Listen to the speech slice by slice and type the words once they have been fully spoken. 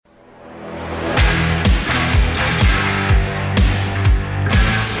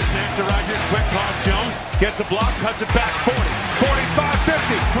cuts it back 40, 45,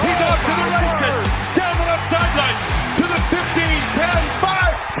 50. He's off to the races. Down the left sideline to the 15, 10,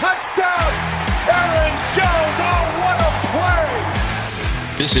 5. Touchdown. Aaron Jones. Oh, what a play.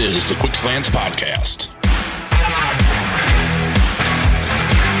 This is the Quick Slants Podcast.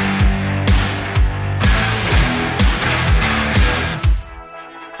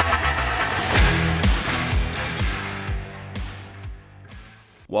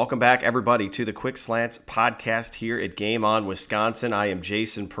 Welcome back, everybody, to the Quick Slants Podcast here at Game On Wisconsin. I am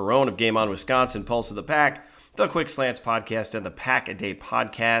Jason Perrone of Game On Wisconsin, Pulse of the Pack, the Quick Slants Podcast, and the Pack-A-Day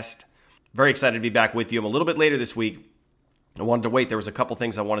Podcast. Very excited to be back with you. I'm a little bit later this week. I wanted to wait. There was a couple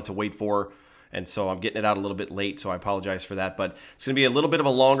things I wanted to wait for, and so I'm getting it out a little bit late, so I apologize for that. But it's going to be a little bit of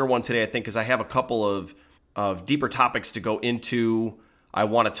a longer one today, I think, because I have a couple of deeper topics to go into. I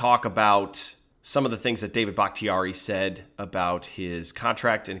want to talk about some of the things that David Bakhtiari said about his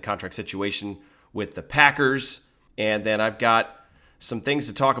contract and contract situation with the Packers. And then I've got some things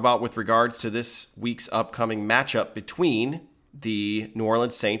to talk about with regards to this week's upcoming matchup between the New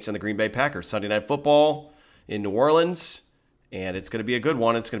Orleans Saints and the Green Bay Packers. Sunday Night Football in New Orleans, and it's going to be a good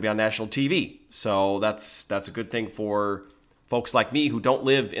one. It's going to be on national TV. So that's a good thing for folks like me who don't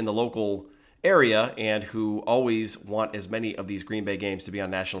live in the local area and who always want as many of these Green Bay games to be on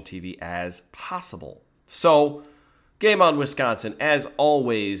national TV as possible. So, Game On Wisconsin, as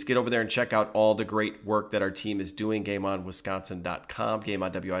always, get over there and check out all the great work that our team is doing, GameOnWisconsin.com,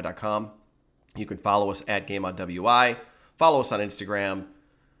 GameOnWI.com. You can follow us at GameOnWI, follow us on Instagram,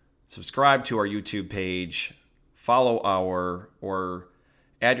 subscribe to our YouTube page, or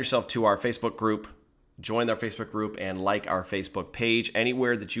add yourself to our Facebook group. Join our Facebook group and like our Facebook page.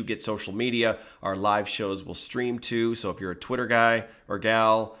 Anywhere that you get social media, our live shows will stream to. So if you're a Twitter guy or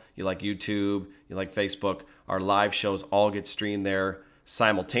gal, you like YouTube, you like Facebook, our live shows all get streamed there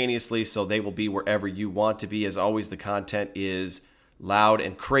simultaneously. So they will be wherever you want to be. As always, the content is loud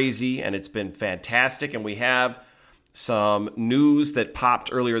and crazy, and it's been fantastic. And we have some news that popped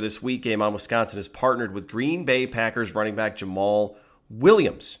earlier this week. Game On Wisconsin has partnered with Green Bay Packers running back Jamal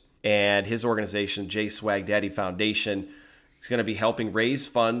Williams and his organization, J Swag Daddy Foundation, is going to be helping raise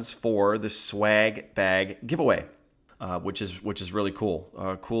funds for the swag bag giveaway, which is really cool.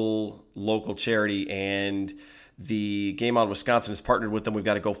 A cool local charity, and the Game On Wisconsin has partnered with them. We've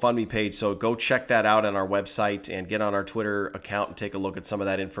got a GoFundMe page, so go check that out on our website and get on our Twitter account and take a look at some of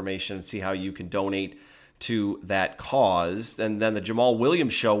that information and see how you can donate to that cause. And then the Jamal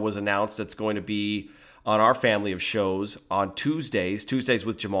Williams show was announced. That's going to be on our family of shows on Tuesdays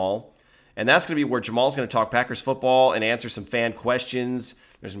with Jamal. And that's going to be where Jamal's going to talk Packers football and answer some fan questions.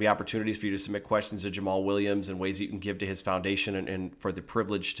 There's going to be opportunities for you to submit questions to Jamal Williams and ways you can give to his foundation and for the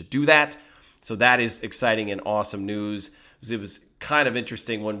privilege to do that. So that is exciting and awesome news. It was kind of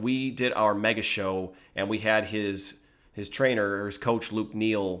interesting when we did our mega show and we had his trainer or his coach, Luke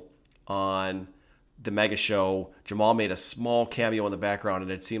Neal, on the mega show. Jamal made a small cameo in the background,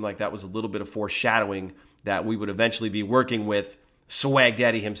 and it seemed like that was a little bit of foreshadowing that we would eventually be working with Swag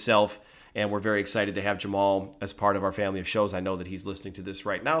Daddy himself, and we're very excited to have Jamal as part of our family of shows. I know that he's listening to this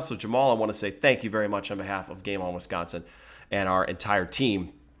right now. So Jamal, I want to say thank you very much on behalf of Game On Wisconsin and our entire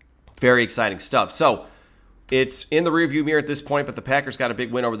team. Very exciting stuff. So it's in the rearview mirror at this point, but the Packers got a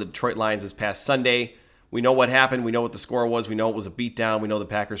big win over the Detroit Lions this past Sunday. We know what happened. We know what the score was. We know it was a beatdown. We know the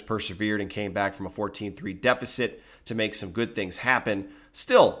Packers persevered and came back from a 14-3 deficit to make some good things happen.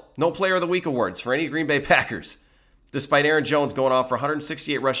 Still, no Player of the Week awards for any Green Bay Packers, despite Aaron Jones going off for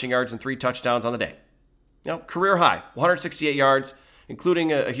 168 rushing yards and 3 touchdowns on the day. Career high, 168 yards,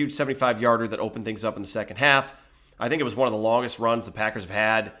 including a huge 75-yarder that opened things up in the second half. I think it was one of the longest runs the Packers have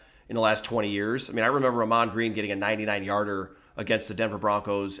had in the last 20 years. I mean, I remember Ramon Green getting a 99-yarder against the Denver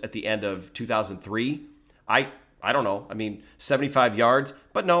Broncos at the end of 2003. I don't know. I mean, 75 yards,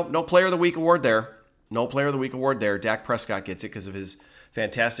 but no Player of the Week award there. No Player of the Week award there. Dak Prescott gets it because of his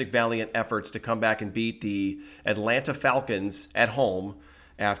fantastic, valiant efforts to come back and beat the Atlanta Falcons at home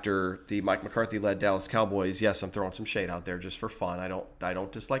after the Mike McCarthy-led Dallas Cowboys. Yes, I'm throwing some shade out there just for fun. I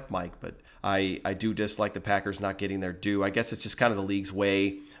don't dislike Mike, but I do dislike the Packers not getting their due. I guess it's just kind of the league's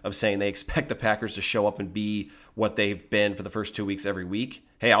way of saying they expect the Packers to show up and be what they've been for the first 2 weeks every week.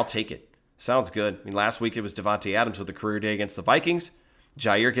 Hey, I'll take it. Sounds good. I mean, last week it was Devontae Adams with a career day against the Vikings.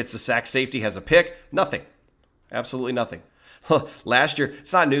 Jair gets the sack safety, has a pick. Nothing. Absolutely nothing. Last year,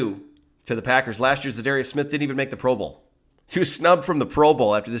 it's not new to the Packers. Last year, Zadarius Smith didn't even make the Pro Bowl. He was snubbed from the Pro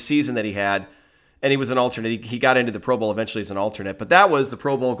Bowl after the season that he had, and he was an alternate. He got into the Pro Bowl eventually as an alternate, but that was the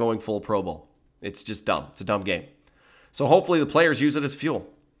Pro Bowl going full Pro Bowl. It's just dumb. It's a dumb game. So hopefully the players use it as fuel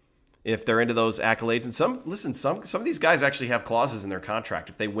if they're into those accolades. And some of these guys actually have clauses in their contract.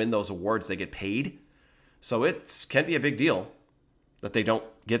 If they win those awards, they get paid. So it can be a big deal that they don't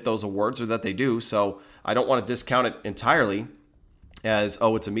get those awards or that they do. So I don't want to discount it entirely as,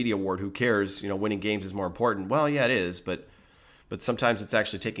 oh, it's a media award. Who cares? Winning games is more important. Well, yeah, it is. But sometimes it's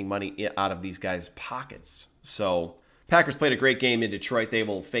actually taking money out of these guys' pockets. So Packers played a great game in Detroit. They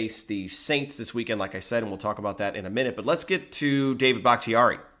will face the Saints this weekend, like I said, and we'll talk about that in a minute. But let's get to David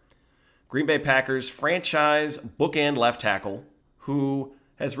Bakhtiari, Green Bay Packers franchise bookend left tackle, who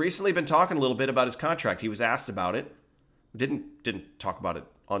has recently been talking a little bit about his contract. He was asked about it. Didn't talk about it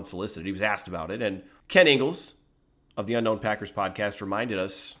unsolicited. He was asked about it. And Ken Ingalls of the Unknown Packers podcast reminded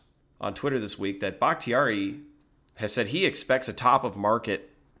us on Twitter this week that Bakhtiari has said he expects a top-of-market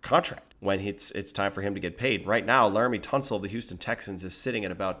contract when it's time for him to get paid. Right now, Laramie Tunsil of the Houston Texans is sitting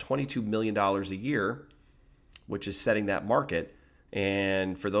at about $22 million a year, which is setting that market.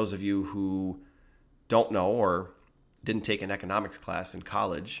 And for those of you who don't know or didn't take an economics class in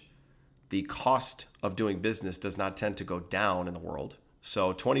college, the cost of doing business does not tend to go down in the world.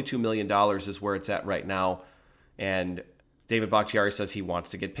 So $22 million is where it's at right now. And David Bakhtiari says he wants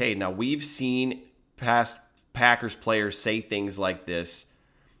to get paid. Now, we've seen past Packers players say things like this,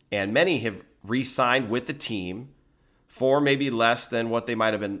 and many have re-signed with the team for maybe less than what they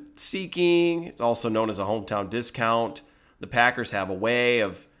might have been seeking. It's also known as a hometown discount. The Packers have a way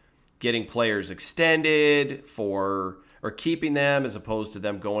of getting players extended or keeping them as opposed to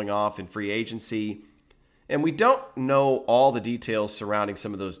them going off in free agency. And we don't know all the details surrounding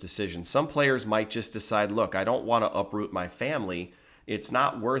some of those decisions. Some players might just decide, look, I don't want to uproot my family. It's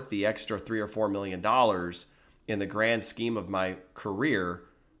not worth the extra $3 or $4 million in the grand scheme of my career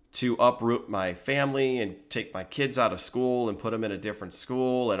to uproot my family and take my kids out of school and put them in a different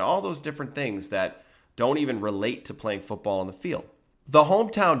school and all those different things that don't even relate to playing football on the field. The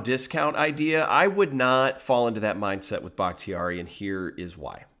hometown discount idea, I would not fall into that mindset with Bakhtiari, and here is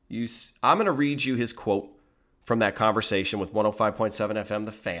why. I'm going to read you his quote from that conversation with 105.7 FM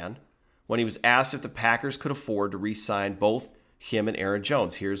The Fan when he was asked if the Packers could afford to re-sign both him and Aaron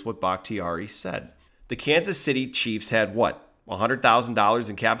Jones. Here's what Bakhtiari said. The Kansas City Chiefs had what? $100,000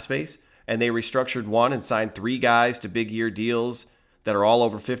 in cap space, and they restructured one and signed three guys to big year deals that are all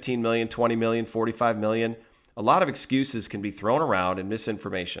over $15 million, $20 million, $45 million. A lot of excuses can be thrown around and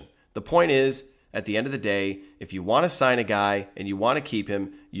misinformation. The point is, at the end of the day, if you want to sign a guy and you want to keep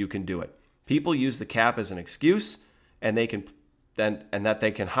him, you can do it. People use the cap as an excuse, and they can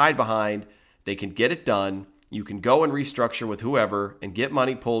hide behind. They can get it done. You can go and restructure with whoever and get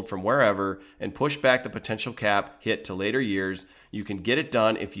money pulled from wherever and push back the potential cap hit to later years. You can get it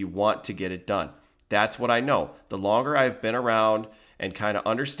done if you want to get it done. That's what I know. The longer I've been around and kind of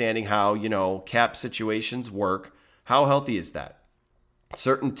understanding how, cap situations work, how healthy is that?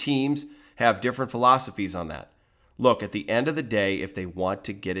 Certain teams have different philosophies on that. Look, at the end of the day, if they want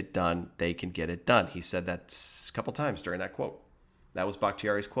to get it done, they can get it done. He said that a couple times during that quote. That was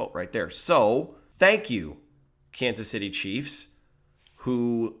Bakhtiari's quote right there. So, thank you, Kansas City Chiefs,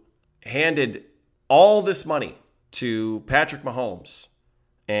 who handed all this money to Patrick Mahomes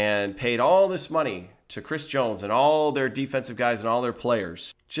and paid all this money to Chris Jones and all their defensive guys and all their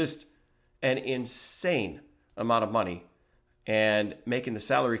players. Just an insane amount of money, and making the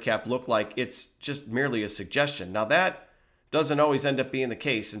salary cap look like it's just merely a suggestion. Now, that doesn't always end up being the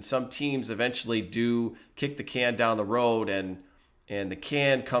case, and some teams eventually do kick the can down the road, and the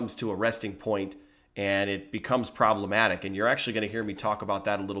can comes to a resting point, and it becomes problematic. And you're actually going to hear me talk about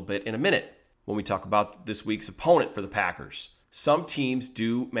that a little bit in a minute when we talk about this week's opponent for the Packers. Some teams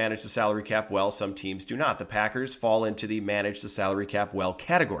do manage the salary cap well, some teams do not. The Packers fall into the manage the salary cap well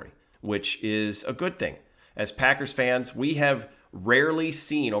category, which is a good thing. As Packers fans, we have rarely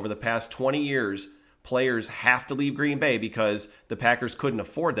seen over the past 20 years players have to leave Green Bay because the Packers couldn't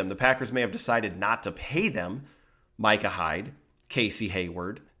afford them. The Packers may have decided not to pay them, Micah Hyde, Casey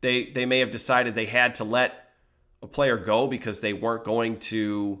Hayward. They may have decided they had to let a player go because they weren't going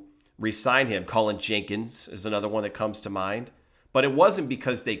to re-sign him. Colin Jenkins is another one that comes to mind. But it wasn't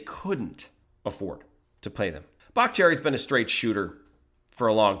because they couldn't afford to pay them. Bakhtiari's been a straight shooter for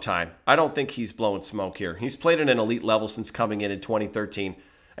a long time. I don't think he's blowing smoke here. He's played at an elite level since coming in 2013,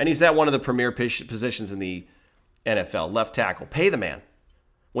 and he's at one of the premier positions in the NFL, left tackle. Pay the man.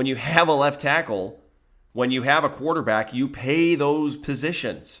 When you have a left tackle, when you have a quarterback, you pay those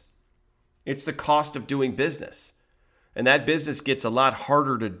positions. It's the cost of doing business. And that business gets a lot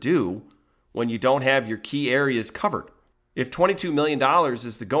harder to do when you don't have your key areas covered. If $22 million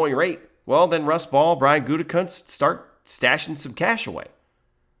is the going rate, well, then Russ Ball, Brian Gutekunst start stashing some cash away.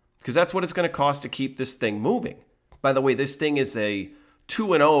 Because that's what it's going to cost to keep this thing moving. By the way, this thing is a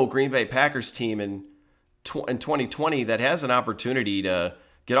 2-0 Green Bay Packers team in 2020 that has an opportunity to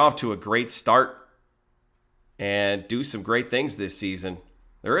get off to a great start and do some great things this season.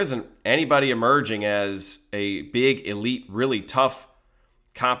 There isn't anybody emerging as a big, elite, really tough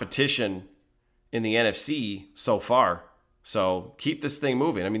competition in the NFC so far. So keep this thing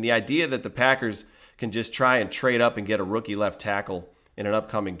moving. I mean, the idea that the Packers can just try and trade up and get a rookie left tackle in an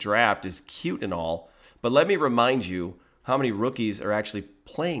upcoming draft is cute and all. But let me remind you how many rookies are actually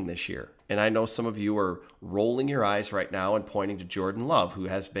playing this year. And I know some of you are rolling your eyes right now and pointing to Jordan Love, who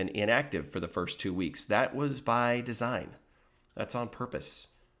has been inactive for the first 2 weeks. That was by design. That's on purpose.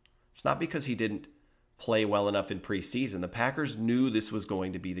 It's not because he didn't play well enough in preseason. The Packers knew this was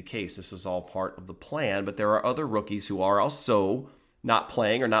going to be the case. This was all part of the plan, but there are other rookies who are also not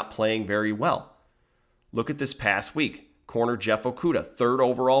playing or not playing very well. Look at this past week. Corner Jeff Okudah, 3rd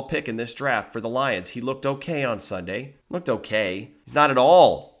overall pick in this draft for the Lions. He looked okay on Sunday. Looked okay. He's not at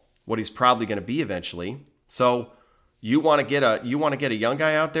all what he's probably going to be eventually. So you want to get a young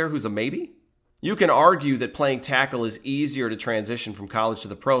guy out there who's a maybe? You can argue that playing tackle is easier to transition from college to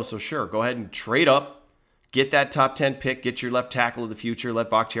the pro, so sure, go ahead and trade up, get that top 10 pick, get your left tackle of the future, let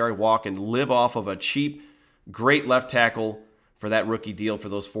Bakhtiari walk, and live off of a cheap, great left tackle for that rookie deal for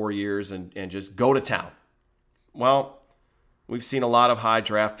those 4 years and just go to town. Well, we've seen a lot of high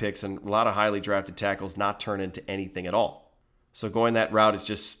draft picks and a lot of highly drafted tackles not turn into anything at all. So going that route is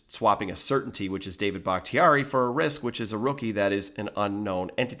just swapping a certainty, which is David Bakhtiari, for a risk, which is a rookie that is an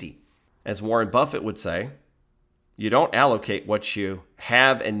unknown entity. As Warren Buffett would say, you don't allocate what you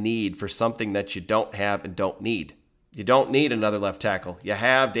have and need for something that you don't have and don't need. You don't need another left tackle. You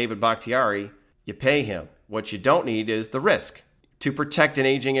have David Bakhtiari. You pay him. What you don't need is the risk to protect an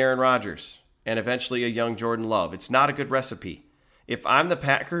aging Aaron Rodgers and eventually a young Jordan Love. It's not a good recipe. If I'm the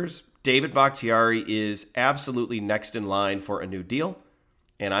Packers, David Bakhtiari is absolutely next in line for a new deal,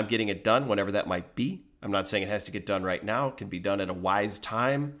 and I'm getting it done whenever that might be. I'm not saying it has to get done right now. It can be done at a wise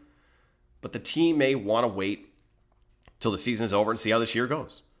time. But the team may want to wait till the season is over and see how this year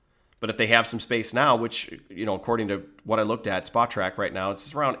goes. But if they have some space now, which, according to what I looked at, Spot Track right now,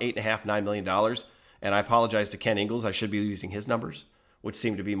 it's around $8.5, $9 million. And I apologize to Ken Ingalls. I should be using his numbers, which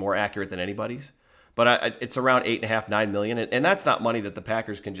seem to be more accurate than anybody's. But it's around $8.5, $9 million. And that's not money that the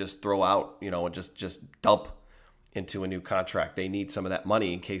Packers can just throw out, and just dump into a new contract. They need some of that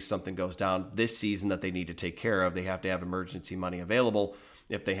money in case something goes down this season that they need to take care of. They have to have emergency money available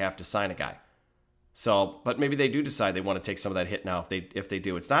if they have to sign a guy. So, but maybe they do decide they want to take some of that hit now if they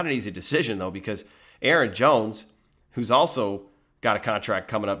do. It's not an easy decision, though, because Aaron Jones, who's also got a contract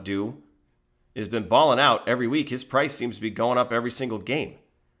coming up due, has been balling out every week. His price seems to be going up every single game.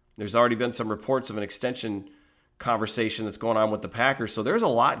 There's already been some reports of an extension conversation that's going on with the Packers. So there's a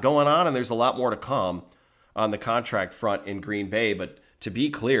lot going on, and there's a lot more to come on the contract front in Green Bay. But to be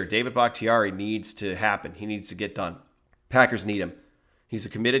clear, David Bakhtiari needs to happen. He needs to get done. Packers need him. He's a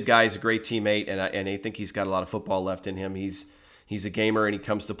committed guy. He's a great teammate, and I think he's got a lot of football left in him. He's a gamer, and he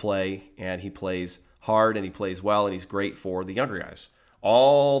comes to play, and he plays hard, and he plays well, and he's great for the younger guys.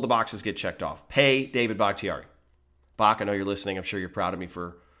 All the boxes get checked off. Pay David Bakhtiari. Bach, I know you're listening. I'm sure you're proud of me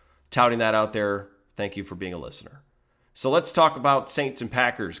for touting that out there. Thank you for being a listener. So let's talk about Saints and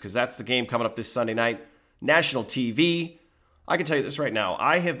Packers, because that's the game coming up this Sunday night. National TV. I can tell you this right now.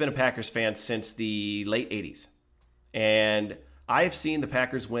 I have been a Packers fan since the late 80s, and I've seen the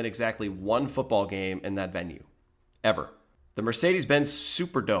Packers win exactly one football game in that venue, ever. The Mercedes-Benz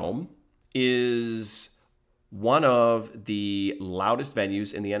Superdome is one of the loudest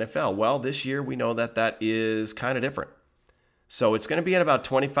venues in the NFL. Well, this year we know that is kind of different. So it's going to be at about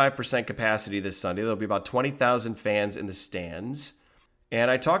 25% capacity this Sunday. There'll be about 20,000 fans in the stands.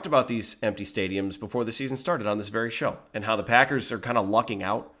 And I talked about these empty stadiums before the season started on this very show, and how the Packers are kind of lucking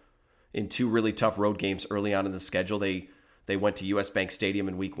out in 2 really tough road games early on in the schedule. They went to US Bank Stadium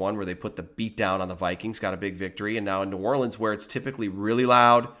in week 1 where they put the beat down on the Vikings, got a big victory. And now in New Orleans, where it's typically really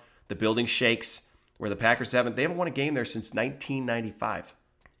loud, the building shakes, where the Packers they haven't won a game there since 1995.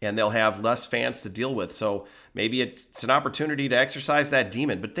 And they'll have less fans to deal with. So maybe it's an opportunity to exercise that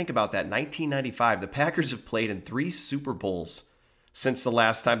demon. But think about that, 1995. The Packers have played in 3 Super Bowls since the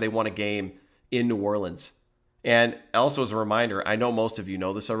last time they won a game in New Orleans. And also as a reminder, I know most of you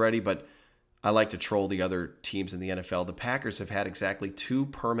know this already, but I like to troll the other teams in the NFL. The Packers have had exactly 2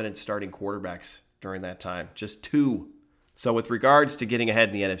 permanent starting quarterbacks during that time. Just 2. So with regards to getting ahead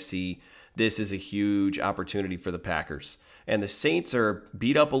in the NFC, this is a huge opportunity for the Packers. And the Saints are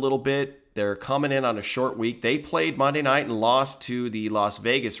beat up a little bit. They're coming in on a short week. They played Monday night and lost to the Las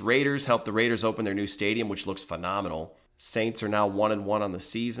Vegas Raiders, helped the Raiders open their new stadium, which looks phenomenal. Saints are now 1-1 on the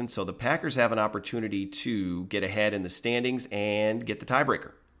season, so the Packers have an opportunity to get ahead in the standings and get the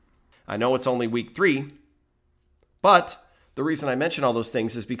tiebreaker. I know it's only week 3, but the reason I mention all those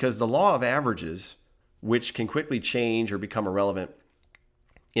things is because the law of averages which can quickly change or become irrelevant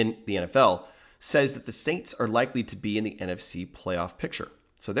in the NFL, says that the Saints are likely to be in the NFC playoff picture.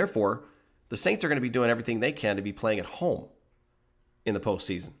 So therefore, the Saints are going to be doing everything they can to be playing at home in the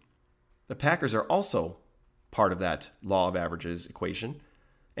postseason. The Packers are also part of that law of averages equation.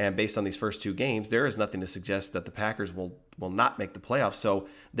 And based on these first two games, there is nothing to suggest that the Packers will not make the playoffs. So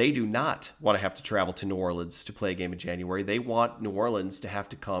they do not want to have to travel to New Orleans to play a game in January. They want New Orleans to have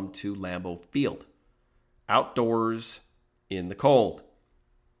to come to Lambeau Field, outdoors in the cold,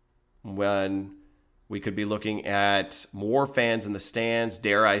 when we could be looking at more fans in the stands,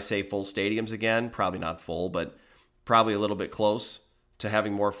 dare I say full stadiums again. Probably not full, but probably a little bit close to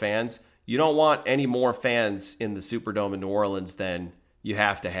having more fans. You don't want any more fans in the Superdome in New Orleans than you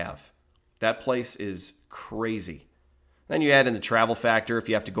have to have. That place is crazy. Then you add in the travel factor if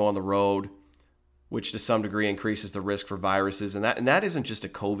you have to go on the road, which to some degree increases the risk for viruses. And that isn't just a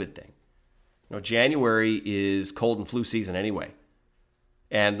COVID thing. You know, January is cold and flu season anyway.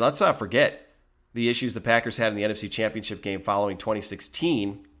 And let's not forget the issues the Packers had in the NFC Championship game following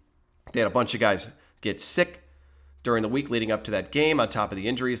 2016. They had a bunch of guys get sick during the week leading up to that game on top of the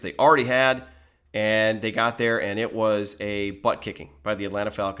injuries they already had. And they got there, and it was a butt-kicking by the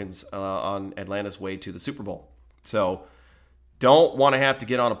Atlanta Falcons on Atlanta's way to the Super Bowl. So don't want to have to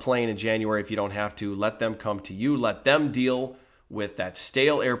get on a plane in January if you don't have to. Let them come to you. Let them deal with that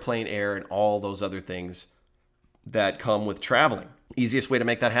stale airplane air and all those other things that come with traveling. Easiest way to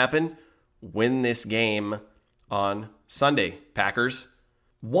make that happen, win this game on Sunday, Packers.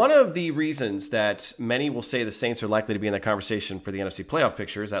 One of the reasons that many will say the Saints are likely to be in that conversation for the NFC playoff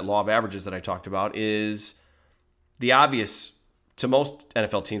pictures, that law of averages that I talked about, is the obvious to most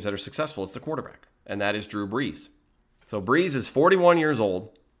NFL teams that are successful. It's the quarterback, and that is Drew Brees. So Brees is 41 years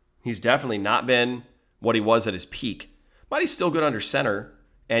old. He's definitely not been what he was at his peak, but he's still good under center,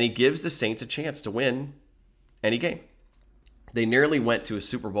 and he gives the Saints a chance to win any game. They nearly went to a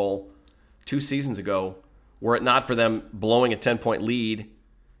Super Bowl 2 seasons ago, were it not for them blowing a 10-point lead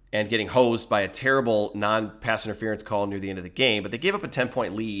and getting hosed by a terrible non-pass interference call near the end of the game. But they gave up a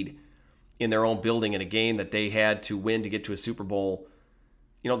 10-point lead in their own building in a game that they had to win to get to a Super Bowl.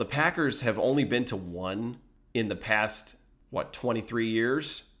 You know, the Packers have only been to one in the past, 23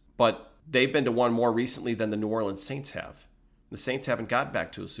 years? But they've been to one more recently than the New Orleans Saints have. The Saints haven't gotten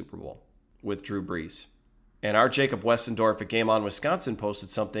back to a Super Bowl with Drew Brees. And our Jacob Westendorf at Game On Wisconsin posted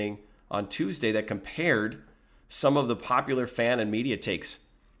something on Tuesday that compared some of the popular fan and media takes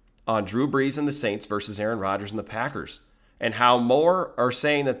on Drew Brees and the Saints versus Aaron Rodgers and the Packers, and how more are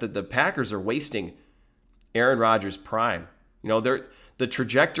saying that the Packers are wasting Aaron Rodgers' prime. You know, the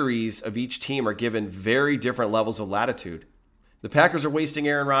trajectories of each team are given very different levels of latitude. The Packers are wasting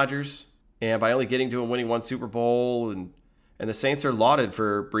Aaron Rodgers, and by only getting to him winning one Super Bowl, and the Saints are lauded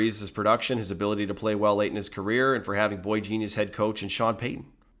for Brees' production, his ability to play well late in his career, and for having boy genius head coach and Sean Payton.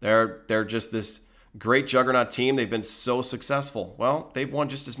 They're just this great juggernaut team. They've been so successful. Well, they've won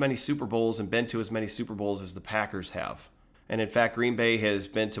just as many Super Bowls and been to as many Super Bowls as the Packers have. And in fact, Green Bay has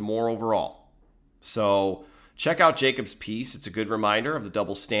been to more overall. So check out Jacob's piece. It's a good reminder of the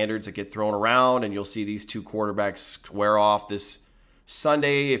double standards that get thrown around, and you'll see these two quarterbacks square off this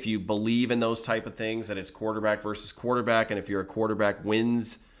Sunday. If you believe in those type of things, that it's quarterback versus quarterback, and if you're a quarterback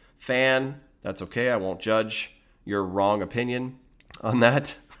wins fan, that's okay. I won't judge your wrong opinion on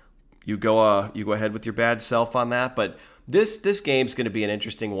that. You go ahead with your bad self on that, but this game's going to be an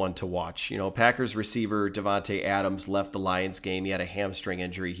interesting one to watch. You know, Packers receiver Davante Adams left the Lions game. He had a hamstring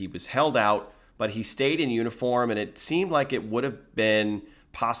injury. He was held out, but he stayed in uniform, and it seemed like it would have been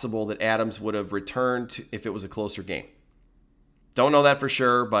possible that Adams would have returned if it was a closer game. Don't know that for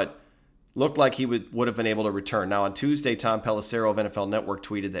sure, but looked like he would have been able to return. Now, on Tuesday, Tom Pelissero of NFL Network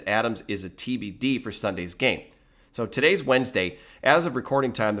tweeted that Adams is a TBD for Sunday's game. So today's Wednesday. As of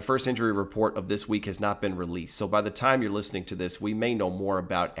recording time, the first injury report of this week has not been released. So by the time you're listening to this, we may know more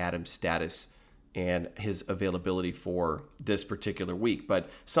about Adams' status and his availability for this particular week. But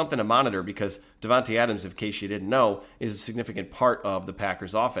something to monitor, because Davante Adams, in case you didn't know, is a significant part of the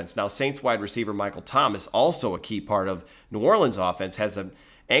Packers offense. Now, Saints wide receiver Michael Thomas, also a key part of New Orleans offense, has an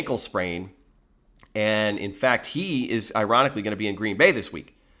ankle sprain. And in fact, he is ironically going to be in Green Bay this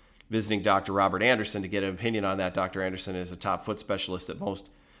week, visiting Dr. Robert Anderson to get an opinion on that. Dr. Anderson is a top foot specialist that most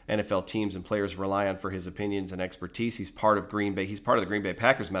NFL teams and players rely on for his opinions and expertise. He's part of Green Bay. He's part of the Green Bay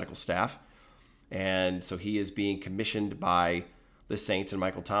Packers medical staff. And so he is being commissioned by the Saints and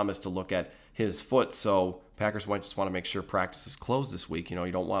Michael Thomas to look at his foot. So Packers just want to make sure practice is closed this week. You know,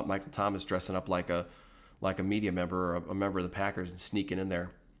 you don't want Michael Thomas dressing up like a media member or a member of the Packers and sneaking in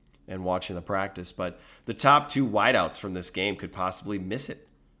there and watching the practice. But the top two wideouts from this game could possibly miss it.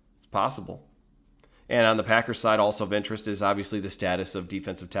 It's possible. And on the Packers side, also of interest is obviously the status of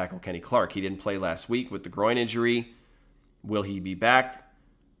defensive tackle Kenny Clark. He didn't play last week with the groin injury. Will he be back?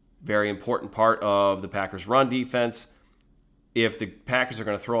 Very important part of the Packers' run defense. If the Packers are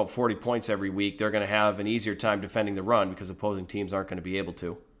going to throw up 40 points every week, they're going to have an easier time defending the run because opposing teams aren't going to be able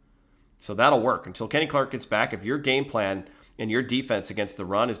to. So that'll work. Until Kenny Clark gets back, if your game plan and your defense against the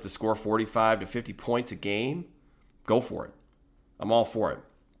run is to score 45 to 50 points a game, go for it. I'm all for it.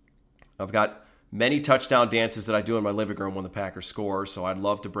 I've got many touchdown dances that I do in my living room when the Packers score, so I'd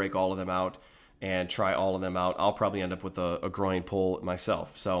love to break all of them out and try all of them out. I'll probably end up with a groin pull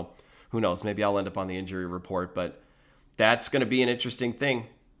myself. So who knows? Maybe I'll end up on the injury report, but that's going to be an interesting thing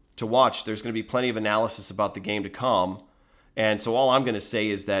to watch. There's going to be plenty of analysis about the game to come. And so all I'm going to say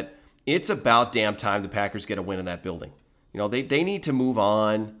is that it's about damn time the Packers get a win in that building. You know, they need to move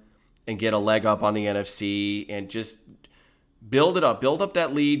on and get a leg up on the NFC and just build it up. Build up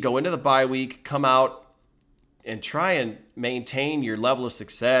that lead, go into the bye week, come out and try and maintain your level of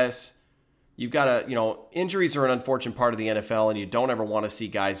success. You've got to, injuries are an unfortunate part of the NFL, and you don't ever want to see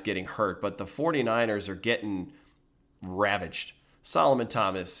guys getting hurt. But the 49ers are getting ravaged. Solomon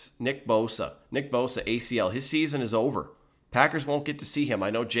Thomas, Nick Bosa, ACL. His season is over. Packers won't get to see him. I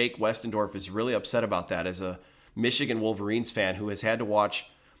know Jake Westendorf is really upset about that as a Michigan Wolverines fan who has had to watch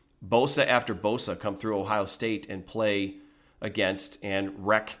Bosa after Bosa come through Ohio State and play against and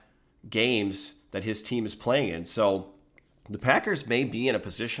wreck games that his team is playing in. So the Packers may be in a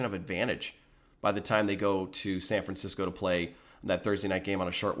position of advantage by the time they go to San Francisco to play that Thursday night game on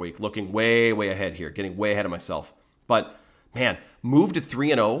a short week. Looking way, way ahead here, getting way ahead of myself. But, man, move to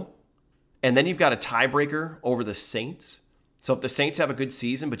 3-0, and then you've got a tiebreaker over the Saints. So if the Saints have a good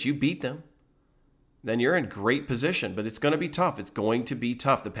season, but you beat them, then you're in great position. But it's going to be tough. It's going to be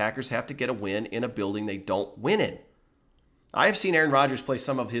tough. The Packers have to get a win in a building they don't win in. I have seen Aaron Rodgers play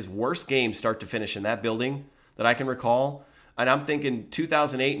some of his worst games start to finish in that building that I can recall. And I'm thinking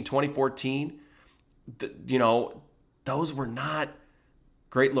 2008 and 2014, those were not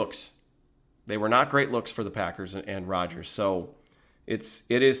great looks. They were not great looks for the Packers and Rodgers. So it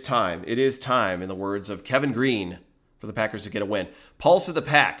is time. It is time, in the words of Kevin Green, for the Packers to get a win. Pulse of the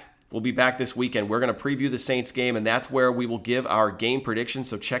Pack. We'll be back this weekend. We're going to preview the Saints game, and that's where we will give our game predictions.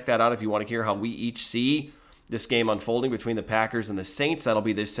 So check that out if you want to hear how we each see this game unfolding between the Packers and the Saints. That'll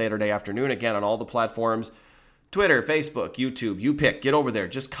be this Saturday afternoon, again, on all the platforms. Twitter, Facebook, YouTube, you pick. Get over there.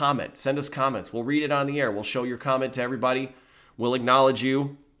 Just comment. Send us comments. We'll read it on the air. We'll show your comment to everybody. We'll acknowledge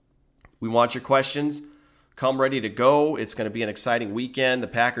you. We want your questions. Come ready to go. It's going to be an exciting weekend. The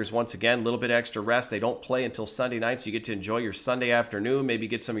Packers, once again, a little bit extra rest. They don't play until Sunday night, so you get to enjoy your Sunday afternoon. Maybe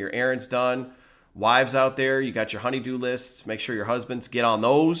get some of your errands done. Wives out there, you got your honey-do lists. Make sure your husbands get on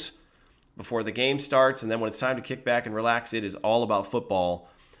those before the game starts. And then when it's time to kick back and relax, it is all about football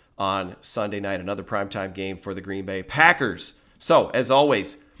on Sunday night. Another primetime game for the Green Bay Packers. So, as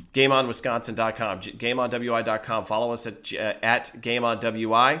always, GameOnWisconsin.com, GameOnWI.com. Follow us at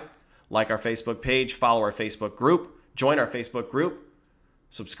GameOnWI. Like our Facebook page, follow our Facebook group, join our Facebook group,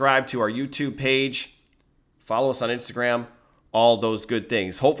 subscribe to our YouTube page, follow us on Instagram, all those good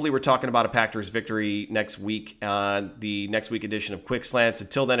things. Hopefully we're talking about a Packers victory next week on the next week edition of Quick Slants.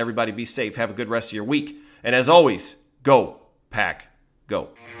 Until then, everybody be safe. Have a good rest of your week. And as always, go, Pack, go.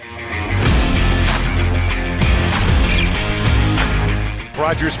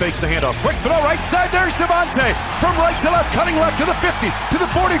 Rodgers fakes the handoff. Quick throw right side. There's Devontae. From right to left, cutting left to the 50, to the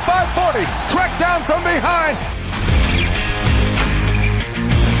 45, 40. Tracked down from behind.